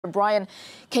Brian,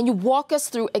 can you walk us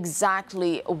through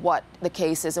exactly what the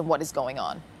case is and what is going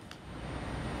on?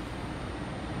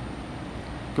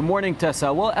 Good morning,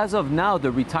 Tessa. Well, as of now, the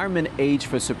retirement age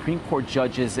for Supreme Court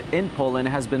judges in Poland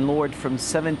has been lowered from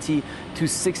 70 to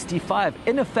 65.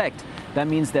 In effect, that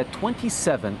means that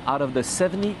 27 out of the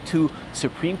 72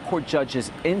 Supreme Court judges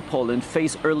in Poland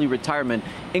face early retirement,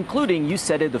 including, you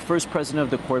said it, the first president of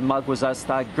the court,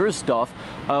 Małgorzata Standoff,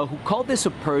 who called this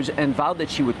a purge and vowed that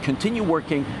she would continue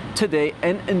working today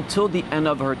and until the end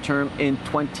of her term in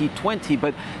 2020.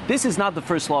 But this is not the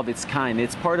first law of its kind.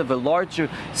 It's part of a larger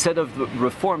set of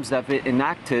reforms that have been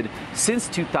enacted since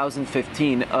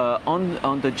 2015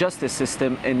 on the justice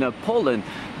system in Poland.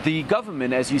 The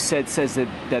government, as you said, says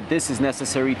that this is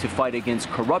necessary to fight against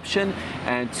corruption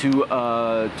and to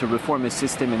reform a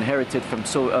system inherited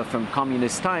from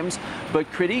communist times.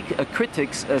 But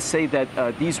critics say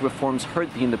that these reforms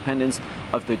hurt the independence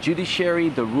of the judiciary,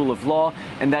 the rule of law,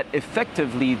 and that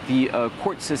effectively the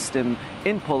court system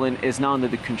in Poland is now under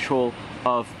the control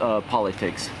of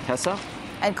politics. Tessa?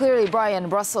 And clearly, Brian,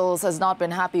 Brussels has not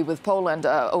been happy with Poland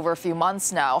over a few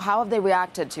months now. How have they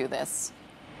reacted to this?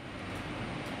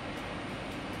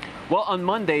 Well, on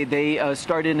Monday, they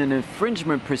started an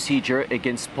infringement procedure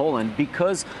against Poland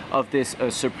because of this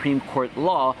Supreme Court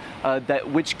law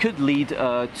which could lead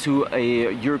to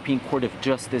a European Court of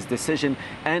Justice decision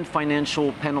and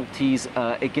financial penalties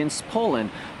against Poland.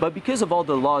 But because of all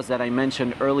the laws that I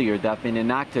mentioned earlier that have been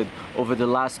enacted over the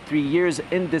last 3 years,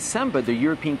 in December, the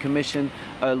European Commission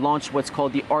launched what's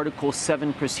called the Article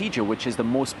 7 procedure, which is the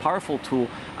most powerful tool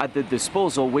at the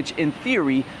disposal, which in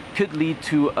theory could lead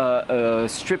to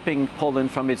stripping Poland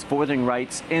from its voting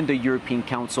rights in the European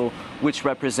Council, which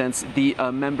represents the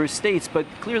member states. But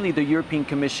clearly the European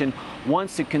Commission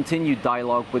wants to continue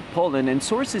dialogue with Poland, and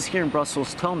sources here in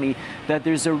Brussels tell me that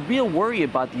there's a real worry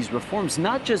about these reforms,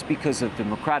 not just because of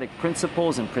democratic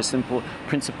principles and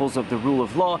principles of the rule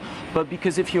of law, but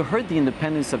because if you hurt the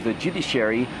independence of the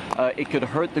judiciary, it could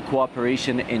hurt the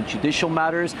cooperation in judicial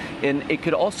matters, and it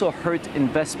could also hurt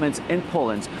investments in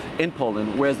Poland,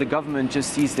 whereas the government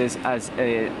just sees this as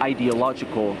an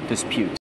ideological dispute.